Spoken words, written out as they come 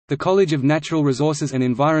The College of Natural Resources and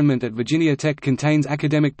Environment at Virginia Tech contains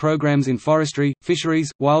academic programs in forestry,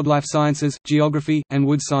 fisheries, wildlife sciences, geography, and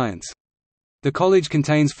wood science. The college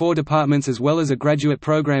contains 4 departments as well as a graduate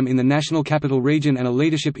program in the National Capital Region and a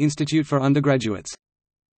leadership institute for undergraduates.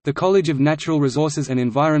 The College of Natural Resources and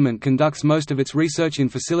Environment conducts most of its research in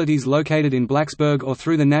facilities located in Blacksburg or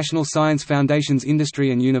through the National Science Foundation's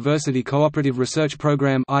Industry and University Cooperative Research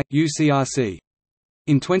Program (UCRC).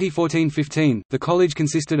 In 2014–15, the college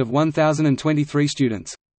consisted of 1,023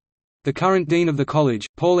 students. The current dean of the college,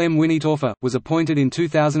 Paul M. Winnietorfer, was appointed in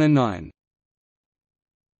 2009.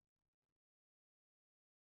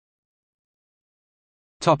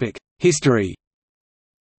 History.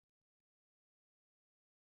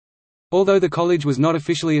 Although the college was not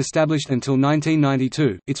officially established until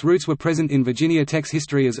 1992, its roots were present in Virginia Tech's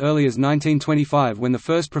history as early as 1925 when the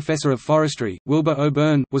first professor of forestry, Wilbur O.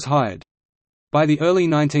 Byrne, was hired. By the early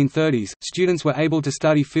 1930s, students were able to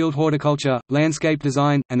study field horticulture, landscape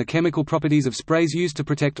design, and the chemical properties of sprays used to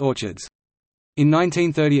protect orchards. In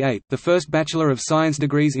 1938, the first Bachelor of Science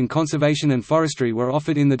degrees in conservation and forestry were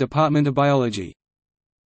offered in the Department of Biology.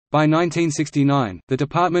 By 1969, the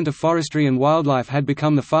Department of Forestry and Wildlife had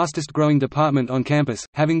become the fastest-growing department on campus,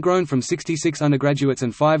 having grown from 66 undergraduates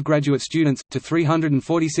and 5 graduate students, to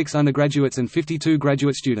 346 undergraduates and 52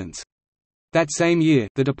 graduate students. That same year,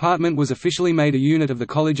 the department was officially made a unit of the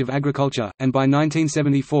College of Agriculture, and by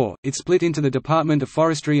 1974, it split into the Department of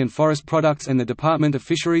Forestry and Forest Products and the Department of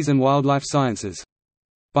Fisheries and Wildlife Sciences.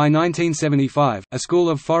 By 1975, a School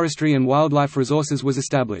of Forestry and Wildlife Resources was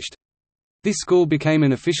established. This school became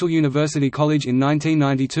an official university college in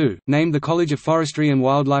 1992, named the College of Forestry and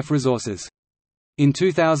Wildlife Resources. In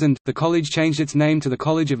 2000, the college changed its name to the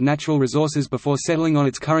College of Natural Resources before settling on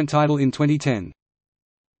its current title in 2010.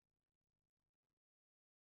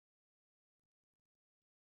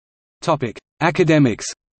 Academics.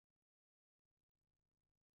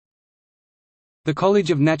 The College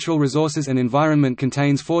of Natural Resources and Environment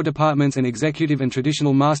contains 4 departments and executive and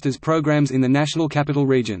traditional master's programs in the National Capital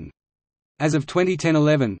Region. As of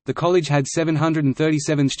 2010–11, the college had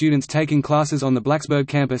 737 students taking classes on the Blacksburg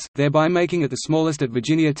campus, thereby making it the smallest at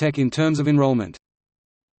Virginia Tech in terms of enrollment.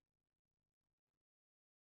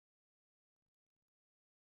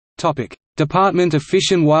 Department of Fish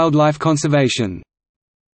and Wildlife Conservation.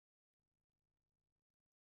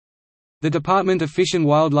 The Department of Fish and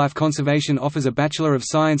Wildlife Conservation offers a Bachelor of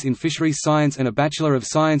Science in Fisheries Science and a Bachelor of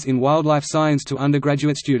Science in Wildlife Science to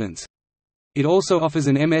undergraduate students. It also offers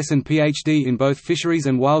an MS and PhD in both Fisheries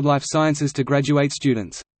and Wildlife Sciences to graduate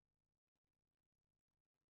students.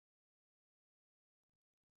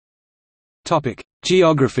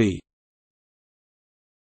 Geography.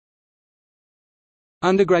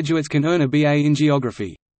 Undergraduates can earn a BA in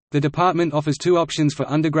Geography. The department offers 2 options for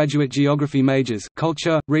undergraduate geography majors: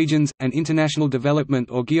 culture, regions, and international development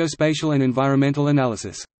or geospatial and environmental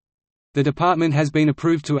analysis. The department has been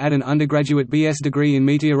approved to add an undergraduate BS degree in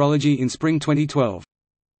meteorology in spring 2012.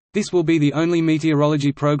 This will be the only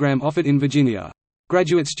meteorology program offered in Virginia.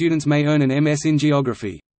 Graduate students may earn an MS in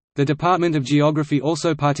geography. The Department of Geography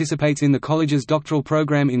also participates in the college's doctoral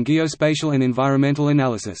program in geospatial and environmental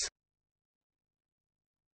analysis.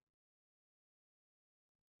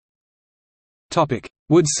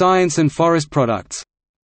 Wood science and forest products.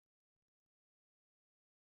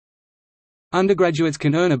 Undergraduates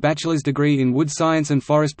can earn a bachelor's degree in wood science and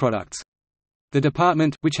forest products. The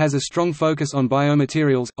department, which has a strong focus on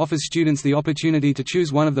biomaterials, offers students the opportunity to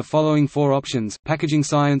choose one of the following 4 options: packaging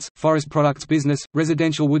science, forest products business,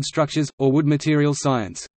 residential wood structures, or wood materials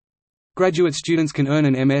science. Graduate students can earn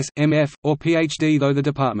an MS, MF, or PhD through the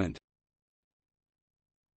department.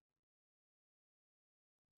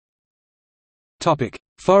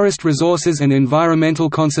 Forest resources and environmental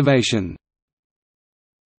conservation.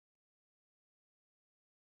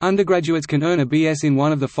 Undergraduates can earn a BS in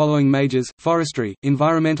one of the following majors: forestry,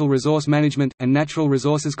 environmental resource management, and natural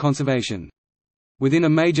resources conservation. Within a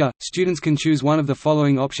major, students can choose one of the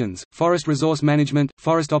following options: forest resource management,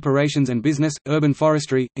 forest operations and business, urban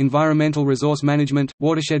forestry, environmental resource management,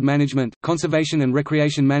 watershed management, conservation and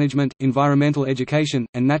recreation management, environmental education,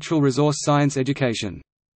 and natural resource science education.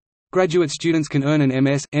 Graduate students can earn an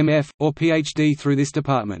MS, MF, or PhD through this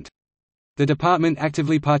department. The department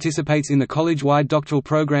actively participates in the college-wide doctoral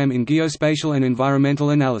program in geospatial and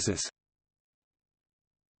environmental analysis.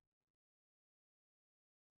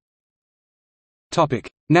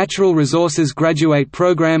 Natural Resources Graduate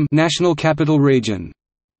Program, National Capital Region.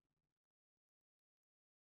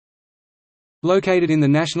 Located in the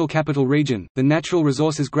National Capital Region, the Natural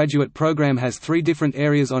Resources Graduate Program has 3 different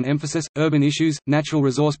areas on emphasis: urban issues, natural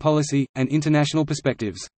resource policy, and international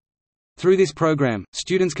perspectives. Through this program,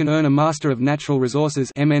 students can earn a Master of Natural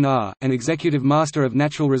Resources (MNR), an Executive Master of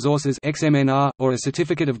Natural Resources (XMNR), or a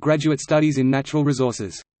Certificate of Graduate Studies in Natural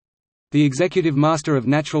Resources. The Executive Master of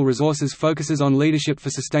Natural Resources focuses on leadership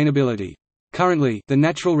for sustainability. Currently, the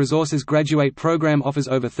Natural Resources Graduate Program offers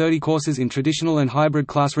over 30 courses in traditional and hybrid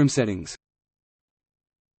classroom settings.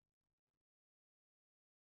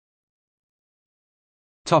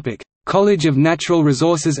 College of Natural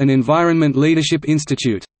Resources and Environment Leadership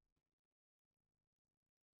Institute.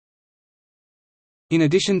 In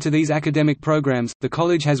addition to these academic programs, the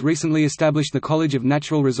college has recently established the College of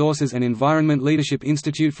Natural Resources and Environment Leadership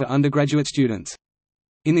Institute for undergraduate students.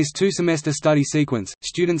 In this two-semester study sequence,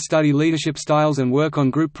 students study leadership styles and work on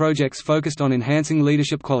group projects focused on enhancing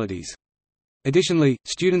leadership qualities. Additionally,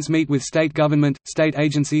 students meet with state government, state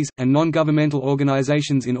agencies, and non-governmental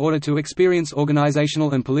organizations in order to experience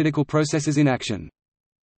organizational and political processes in action.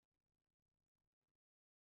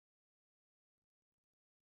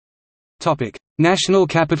 National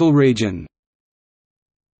Capital Region.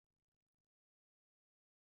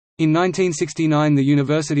 In 1969, the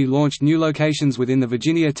university launched new locations within the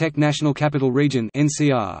Virginia Tech National Capital Region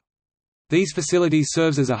 (NCR). These facilities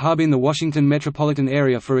serves as a hub in the Washington metropolitan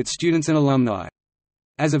area for its students and alumni.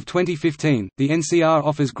 As of 2015, the NCR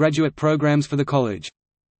offers graduate programs for the college.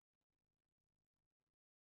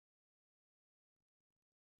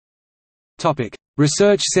 Topic: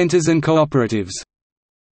 Research centers and cooperatives.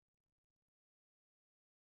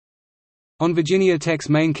 On Virginia Tech's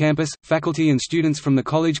main campus, faculty and students from the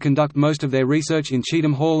college conduct most of their research in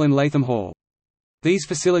Cheatham Hall and Latham Hall. These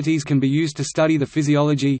facilities can be used to study the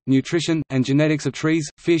physiology, nutrition, and genetics of trees,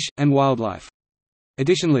 fish, and wildlife.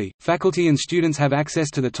 Additionally, faculty and students have access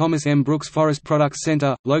to the Thomas M. Brooks Forest Products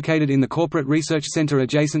Center, located in the Corporate Research Center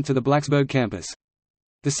adjacent to the Blacksburg campus.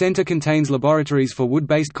 The center contains laboratories for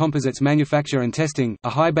wood-based composites manufacture and testing, a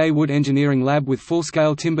high-bay wood engineering lab with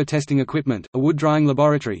full-scale timber testing equipment, a wood drying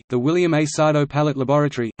laboratory, the William A. Sardo Pallet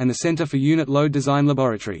Laboratory, and the Center for Unit Load Design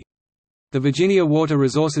Laboratory. The Virginia Water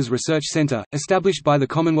Resources Research Center, established by the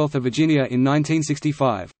Commonwealth of Virginia in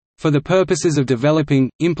 1965, for the purposes of developing,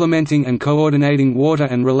 implementing and coordinating water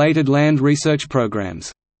and related land research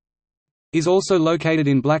programs, is also located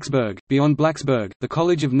in Blacksburg. Beyond Blacksburg, the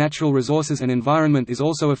College of Natural Resources and Environment is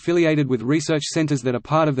also affiliated with research centers that are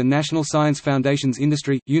part of the National Science Foundation's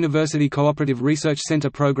Industry, University Cooperative Research Center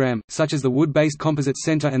program, such as the Wood-Based Composites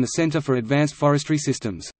Center and the Center for Advanced Forestry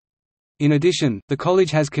Systems. In addition, the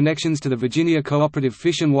college has connections to the Virginia Cooperative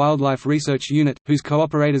Fish and Wildlife Research Unit, whose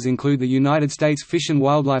cooperators include the United States Fish and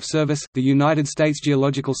Wildlife Service, the United States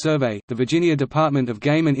Geological Survey, the Virginia Department of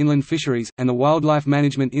Game and Inland Fisheries, and the Wildlife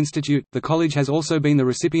Management Institute. The college has also been the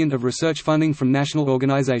recipient of research funding from national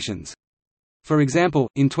organizations. For example,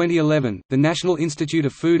 in 2011, the National Institute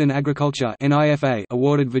of Food and Agriculture (NIFA)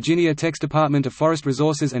 awarded Virginia Tech's Department of Forest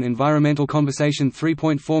Resources and Environmental Conservation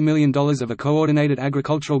 $3.4 million of a coordinated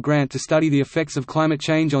agricultural grant to study the effects of climate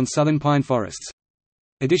change on southern pine forests.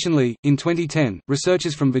 Additionally, in 2010,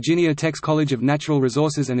 researchers from Virginia Tech's College of Natural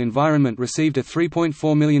Resources and Environment received a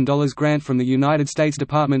 $3.4 million grant from the United States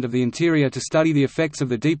Department of the Interior to study the effects of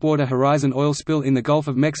the Deepwater Horizon oil spill in the Gulf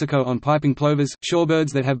of Mexico on piping plovers,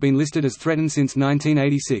 shorebirds that have been listed as threatened since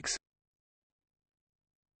 1986.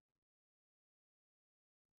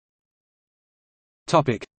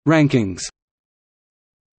 Rankings.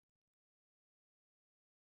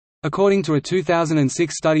 According to a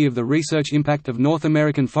 2006 study of the research impact of North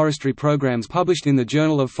American forestry programs published in the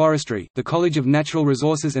Journal of Forestry, the College of Natural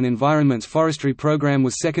Resources and Environment's forestry program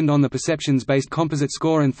was second on the perceptions-based composite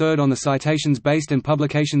score and third on the citations-based and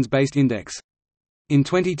publications-based index. In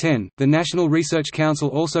 2010, the National Research Council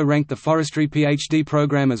also ranked the forestry PhD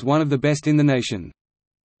program as one of the best in the nation.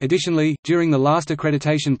 Additionally, during the last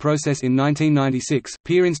accreditation process in 1996,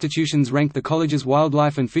 peer institutions ranked the college's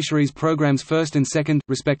wildlife and fisheries programs first and second,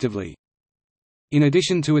 respectively. In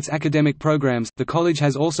addition to its academic programs, the college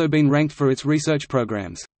has also been ranked for its research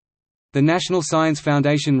programs. The National Science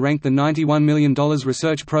Foundation ranked the $91 million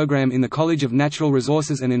research program in the College of Natural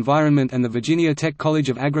Resources and Environment and the Virginia Tech College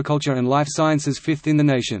of Agriculture and Life Sciences fifth in the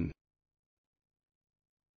nation.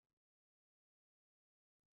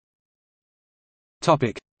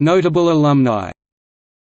 Notable alumni.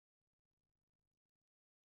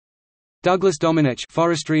 Douglas Domenech,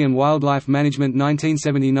 Forestry and Wildlife Management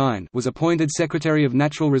 1979, was appointed Secretary of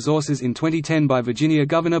Natural Resources in 2010 by Virginia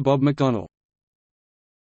Governor Bob McDonnell.